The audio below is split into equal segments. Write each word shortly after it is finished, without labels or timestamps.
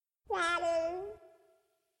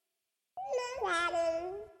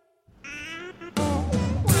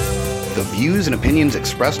The views and opinions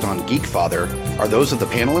expressed on Geekfather are those of the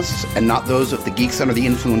panelists and not those of the Geeks Under the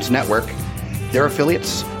Influence Network, their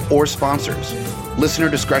affiliates, or sponsors. Listener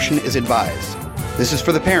discretion is advised. This is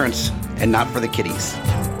for the parents and not for the kiddies.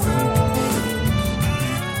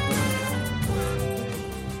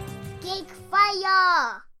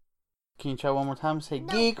 Geekfire! Can you try one more time? Say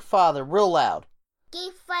no. Geekfather real loud.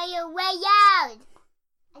 Geekfire way loud!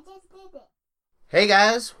 I just did it. Hey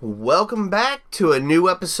guys, welcome back to a new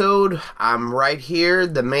episode. I'm right here,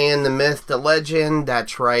 the man, the myth, the legend.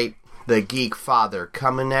 That's right, the Geekfather,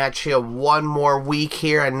 coming at you one more week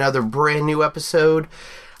here, another brand new episode.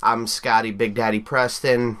 I'm Scotty Big Daddy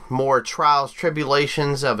Preston. More trials,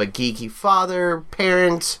 tribulations of a geeky father,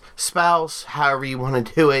 parent, spouse, however you want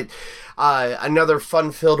to do it. Another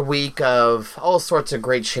fun-filled week of all sorts of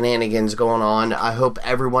great shenanigans going on. I hope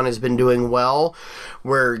everyone has been doing well.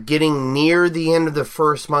 We're getting near the end of the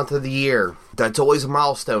first month of the year. That's always a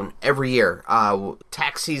milestone every year.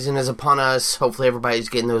 Tax season is upon us. Hopefully everybody's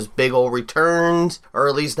getting those big old returns, or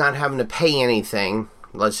at least not having to pay anything.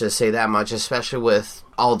 Let's just say that much, especially with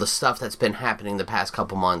all the stuff that's been happening the past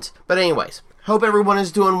couple months. But anyways, hope everyone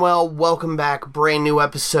is doing well. Welcome back. Brand new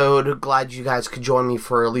episode. Glad you guys could join me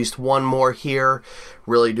for at least one more here.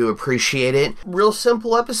 Really do appreciate it. Real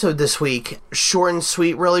simple episode this week. Short and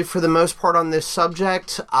sweet, really, for the most part on this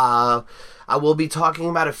subject. I will be talking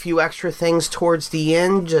about a few extra things towards the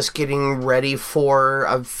end, just getting ready for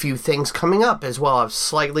a few things coming up as well. I've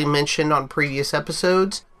slightly mentioned on previous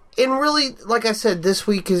episodes. And really, like I said, this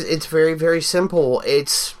week it's very, very simple.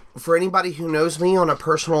 It's for anybody who knows me on a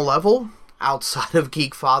personal level, outside of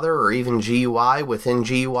Geekfather or even GUI, within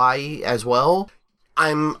GUI as well.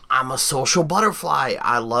 I'm a social butterfly.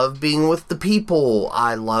 I love being with the people.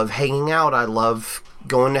 I love hanging out. I love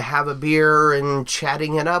going to have a beer and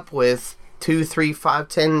chatting it up with 2, 3, 5,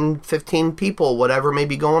 10, 15 people, whatever may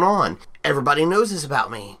be going on. Everybody knows this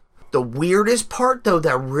about me. The weirdest part, though,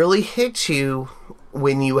 that really hits you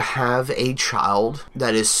when you have a child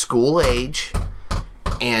that is school age,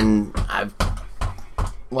 and I've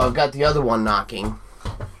got the other one knocking.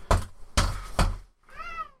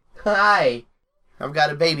 Hi. I've got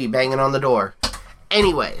a baby banging on the door.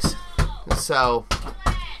 Anyways, so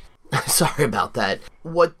sorry about that.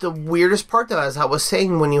 What the weirdest part, though, as I was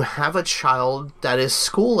saying, when you have a child that is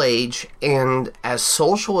school age and as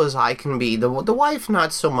social as I can be, the wife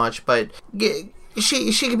not so much, but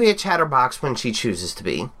she can be a chatterbox when she chooses to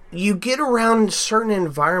be. You get around certain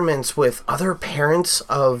environments with other parents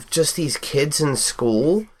of just these kids in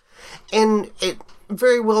school, and it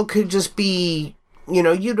very well could just be, you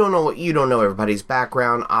don't know everybody's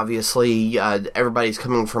background. Obviously, everybody's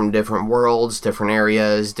coming from different worlds, different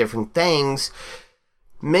areas, different things.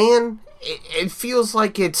 Man, it feels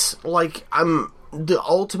like it's like I'm the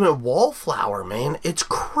ultimate wallflower, man. It's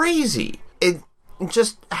crazy. It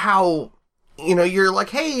just how, you're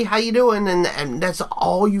like, hey, how you doing? And that's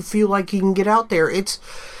all you feel like you can get out there. It's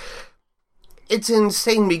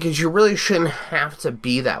insane because you really shouldn't have to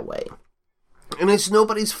be that way. And it's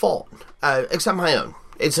nobody's fault, except my own.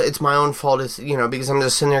 It's my own fault, because I'm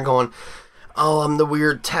just sitting there going, oh, I'm the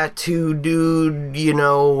weird tattoo dude,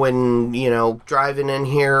 and, driving in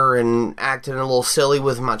here and acting a little silly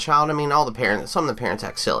with my child. I mean, some of the parents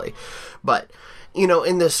act silly. But,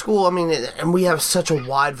 in the school, and we have such a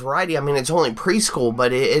wide variety. It's only preschool,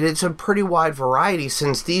 but it's a pretty wide variety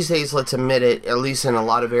since these days, let's admit it, at least in a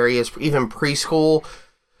lot of areas, even preschool,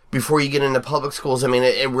 before you get into public schools,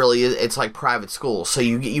 it really is, it's like private schools. So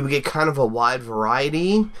you get kind of a wide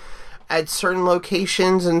variety at certain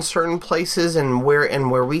locations and certain places, and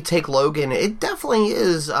where we take Logan, it definitely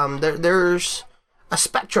is, there's a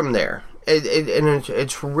spectrum there.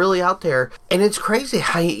 It's really out there, and it's crazy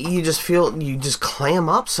how you just clam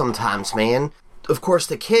up sometimes, man. Of course,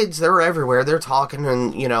 the kids, they're everywhere, they're talking,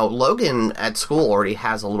 and, Logan at school already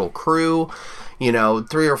has a little crew,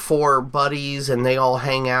 3 or 4 buddies, and they all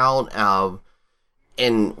hang out,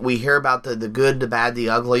 and we hear about the good, the bad, the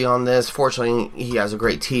ugly on this. Fortunately, he has a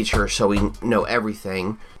great teacher, so we know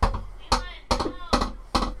everything.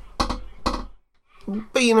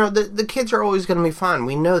 But, the kids are always going to be fine.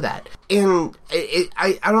 We know that. And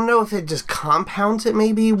I don't know if it just compounds it,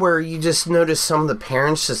 maybe, where you just notice some of the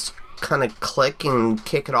parents just kind of click and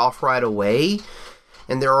kick it off right away.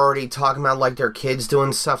 And they're already talking about, like, their kids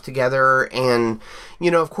doing stuff together. And,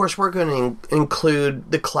 of course, we're going to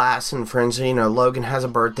include the class and friends. Logan has a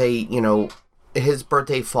birthday, his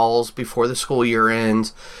birthday falls before the school year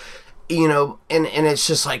ends. you know, and it's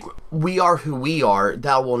just like, we are who we are.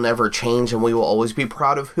 That will never change, and we will always be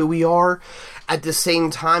proud of who we are. At the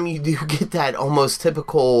same time, you do get that almost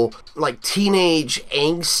typical, like, teenage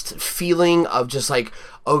angst feeling of just like,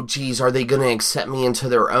 oh, geez, are they going to accept me into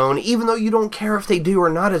their own? Even though you don't care if they do or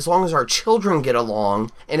not, as long as our children get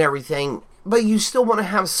along and everything. But you still want to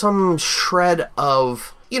have some shred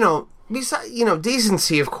of,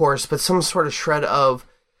 decency, of course, but some sort of shred of,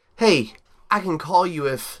 hey, I can call you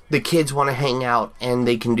if the kids want to hang out and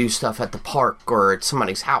they can do stuff at the park or at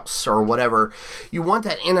somebody's house or whatever. You want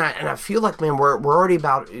that. And I feel like, man, we're already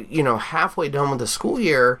about, halfway done with the school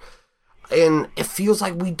year. And it feels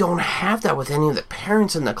like we don't have that with any of the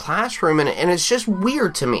parents in the classroom. And it's just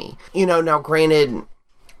weird to me. Now granted,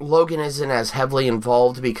 Logan isn't as heavily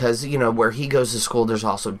involved because, where he goes to school, there's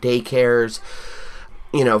also daycares,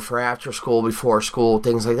 for after school, before school,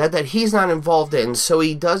 things like that he's not involved in. So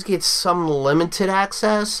he does get some limited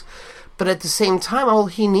access, but at the same time, all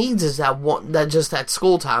he needs is that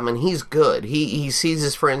school time, and he's good. He sees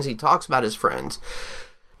his friends, he talks about his friends.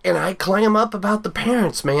 And I clam up about the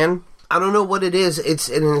parents, man. I don't know what it is. It's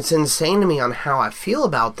insane to me on how I feel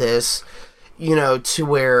about this, to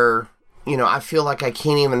where, I feel like I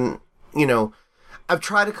can't even, I've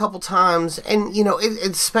tried a couple times, and,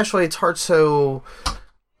 especially it's hard so,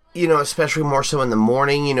 especially more so in the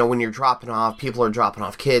morning, when you're people are dropping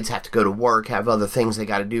off kids, have to go to work, have other things they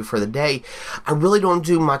got to do for the day. I really don't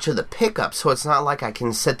do much of the pickup, so it's not like I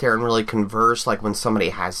can sit there and really converse like when somebody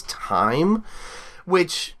has time,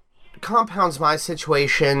 which compounds my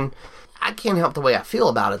situation. I can't help the way I feel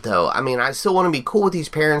about it, though. I mean, I still want to be cool with these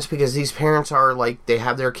parents because these parents are, like, they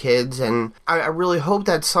have their kids, and I really hope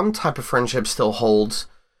that some type of friendship still holds,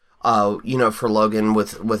 for Logan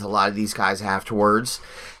with a lot of these guys afterwards.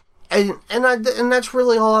 And that's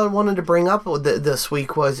really all I wanted to bring up with this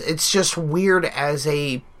week was it's just weird as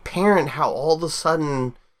a parent how all of a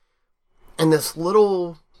sudden in this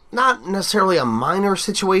little, not necessarily a minor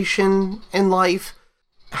situation in life,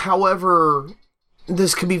 however,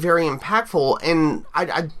 this could be very impactful, and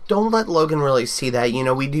I don't let Logan really see that.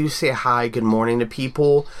 We do say hi, good morning to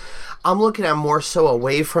people. I'm looking at more so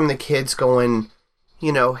away from the kids going,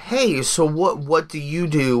 hey, so what do you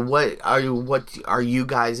do? What are you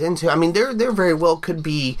guys into? I mean, there very well could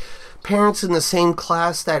be parents in the same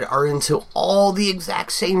class that are into all the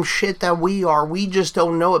exact same shit that we are. We just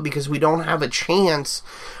don't know it because we don't have a chance,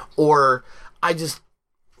 or I just,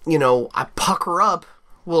 I pucker up,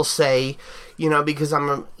 we'll say, because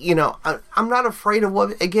I'm not afraid of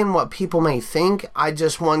what people may think. I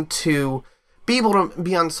just want to be able to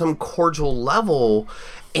be on some cordial level,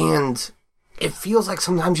 and it feels like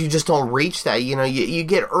sometimes you just don't reach that. You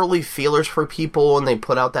get early feelers for people and they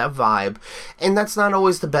put out that vibe, and that's not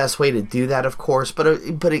always the best way to do that, of course, but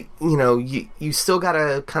you still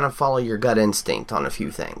gotta kind of follow your gut instinct on a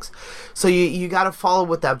few things. So you gotta follow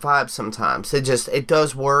with that vibe sometimes. It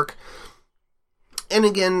does work. And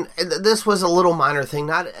again, this was a little minor thing.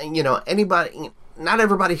 Not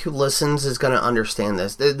everybody who listens is going to understand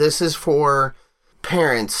this. This is for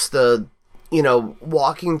parents,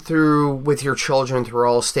 walking through with your children through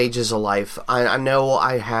all stages of life. I know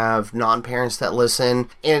I have non-parents that listen,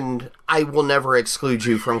 and I will never exclude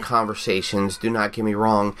you from conversations. Do not get me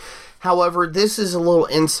wrong. However, this is a little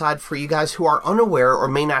insight for you guys who are unaware or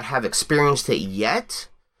may not have experienced it yet,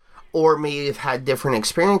 or may have had different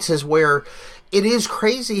experiences where it is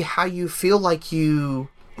crazy how you feel like I'm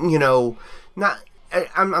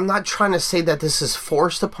not trying to say that this is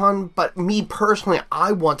forced upon, but me personally,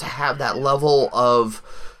 I want to have that level of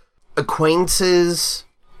acquaintances,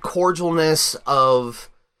 cordialness of,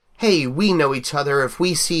 hey, we know each other. If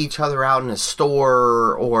we see each other out in a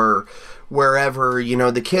store or wherever,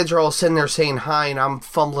 the kids are all sitting there saying hi and I'm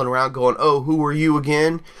fumbling around going, oh, who are you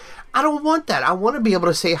again? I don't want that. I want to be able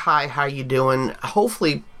to say hi, how you doing?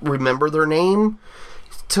 Hopefully remember their name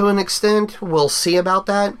to an extent. We'll see about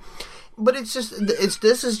that. But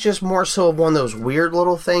this is just more so of one of those weird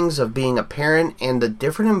little things of being a parent and the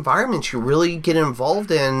different environments you really get involved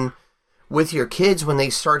in with your kids when they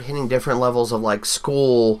start hitting different levels of like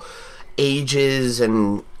school ages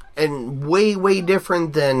and way, way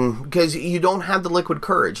different than, because you don't have the liquid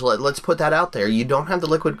courage. Let's put that out there. You don't have the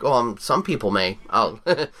liquid, some people may.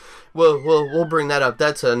 We'll bring that up.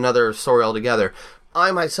 That's another story altogether.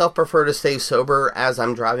 I myself prefer to stay sober as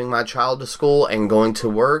I'm driving my child to school and going to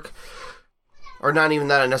work. Or not even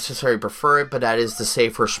that I necessarily prefer it, but that is the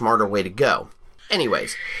safer, smarter way to go.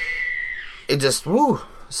 Anyways,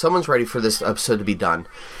 someone's ready for this episode to be done.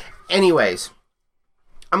 Anyways,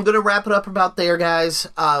 I'm going to wrap it up about there, guys.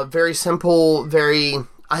 Very simple, very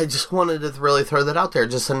I just wanted to really throw that out there.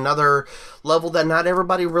 Just another level that not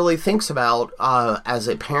everybody really thinks about as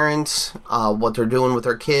a parent, what they're doing with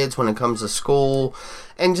their kids when it comes to school,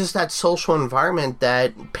 and just that social environment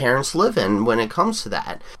that parents live in when it comes to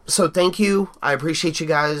that. So thank you. I appreciate you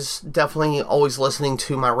guys definitely always listening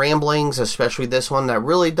to my ramblings, especially this one that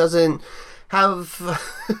really doesn't have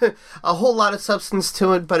a whole lot of substance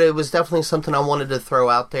to it, but it was definitely something I wanted to throw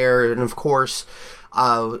out there. And of course,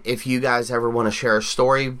 if you guys ever want to share a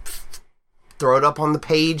story, throw it up on the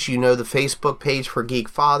page. You know, the Facebook page for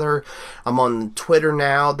Geekfather. I'm on Twitter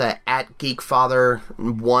now, the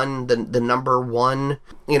 @Geekfather1, the number 1.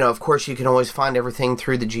 You know, of course, you can always find everything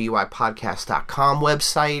through the GUIpodcast.com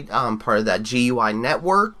website, part of that GUI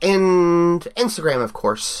network, and Instagram, of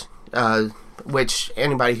course, which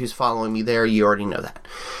anybody who's following me there, you already know that.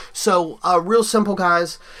 So, real simple,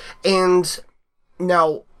 guys. And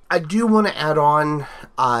now, I do want to add on,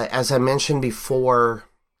 as I mentioned before,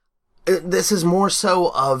 this is more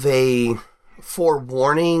so of a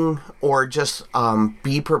forewarning or just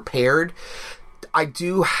be prepared. I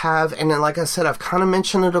do have, and then like I said, I've kind of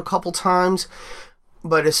mentioned it a couple times,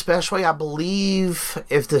 but especially I believe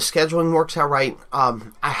if the scheduling works out right, I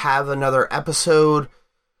have another episode,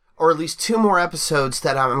 or at least 2 more episodes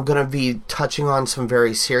that I'm going to be touching on some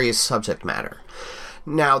very serious subject matter.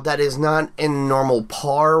 Now, that is not in normal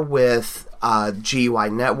par with GUI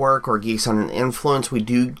Network or Geeks Under the Influence. We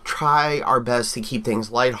do try our best to keep things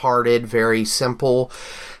lighthearted, very simple.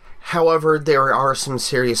 However, there are some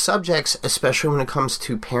serious subjects, especially when it comes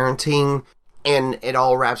to parenting, and it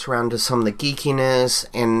all wraps around to some of the geekiness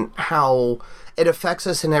and how it affects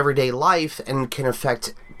us in everyday life and can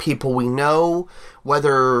affect people we know.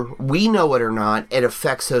 Whether we know it or not, it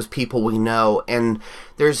affects those people we know. And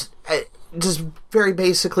there's just very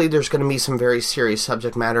basically, there's going to be some very serious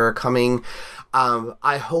subject matter coming.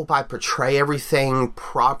 I hope I portray everything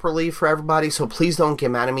properly for everybody, so please don't get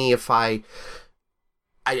mad at me if I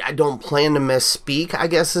don't plan to misspeak, I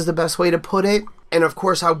guess is the best way to put it. And of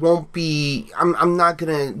course, I'm not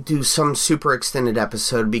going to do some super extended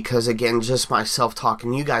episode because, again, just myself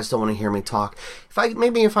talking. You guys don't want to hear me talk. If I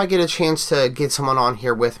get a chance to get someone on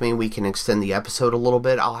here with me, we can extend the episode a little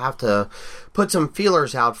bit. I'll have to put some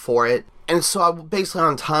feelers out for it. And so basically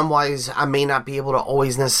on time-wise, I may not be able to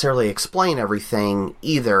always necessarily explain everything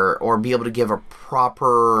either, or be able to give a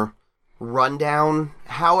proper rundown,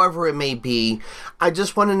 however it may be. I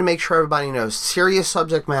just wanted to make sure everybody knows, serious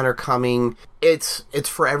subject matter coming. It's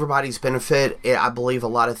for everybody's benefit. I believe a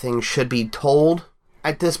lot of things should be told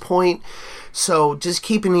at this point. So just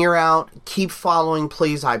keep an ear out. Keep following,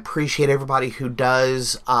 please. I appreciate everybody who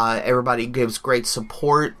does. Everybody gives great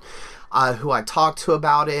support. Who I talk to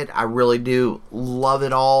about it. I really do love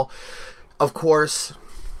it all. Of course,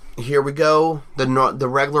 here we go. The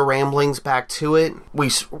regular ramblings, back to it.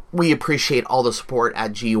 We appreciate all the support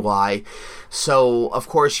at GUI. So, of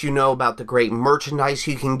course, you know about the great merchandise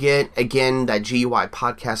you can get. Again, that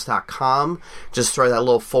GUIpodcast.com. Just throw that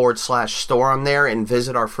little /store on there and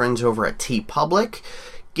visit our friends over at TeePublic.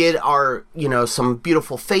 Get our, some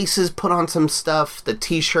beautiful faces, put on some stuff, the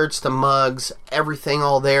t-shirts, the mugs, everything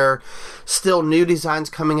all there. Still new designs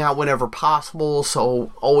coming out whenever possible,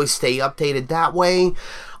 so always stay updated that way.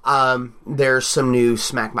 There's some new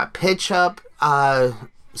Smack My Pitch Up. Okay,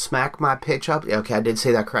 I did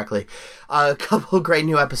say that correctly. A couple of great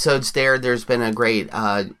new episodes there. There's been a great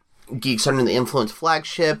Geeks Under the Influence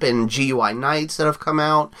flagship and GUI Nights that have come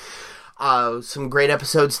out. Some great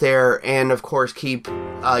episodes there, and of course keep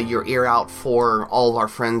your ear out for all of our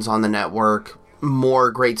friends on the network.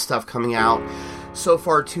 More great stuff coming out. So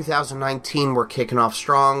far, 2019, we're kicking off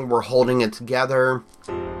strong. We're holding it together.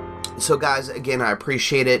 So guys, again, I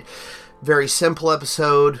appreciate it. Very simple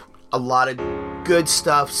episode. A lot of good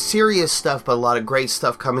stuff, serious stuff, but a lot of great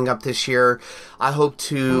stuff coming up this year. I hope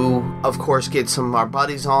to, of course, get some of our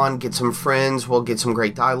buddies on, get some friends. We'll get some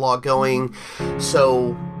great dialogue going.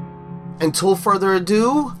 So until further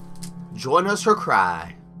ado, join us or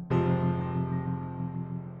cry.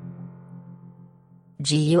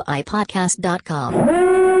 GUIpodcast.com.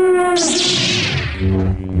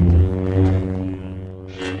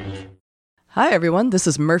 Hi everyone, this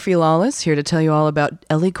is Murphy Lawless, here to tell you all about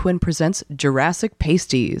Ellie Quinn Presents Jurassic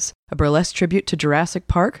Pasties, a burlesque tribute to Jurassic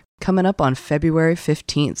Park, coming up on February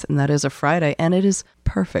 15th, and that is a Friday, and it is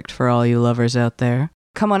perfect for all you lovers out there.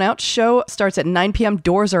 Come on out, show starts at 9 p.m,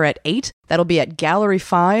 doors are at 8, that'll be at Gallery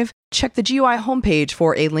 5. Check the GUI homepage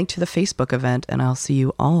for a link to the Facebook event, and I'll see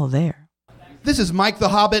you all there. This is Mike the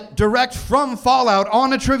Hobbit, direct from Fallout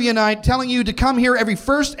on a trivia night, telling you to come here every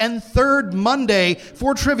first and third Monday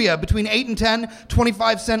for trivia between 8 and 10,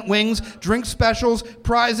 25-cent wings, drink specials,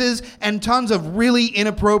 prizes, and tons of really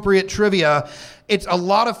inappropriate trivia. It's a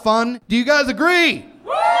lot of fun. Do you guys agree?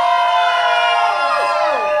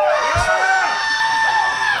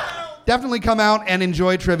 Definitely come out and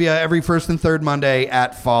enjoy trivia every first and third Monday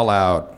at Fallout.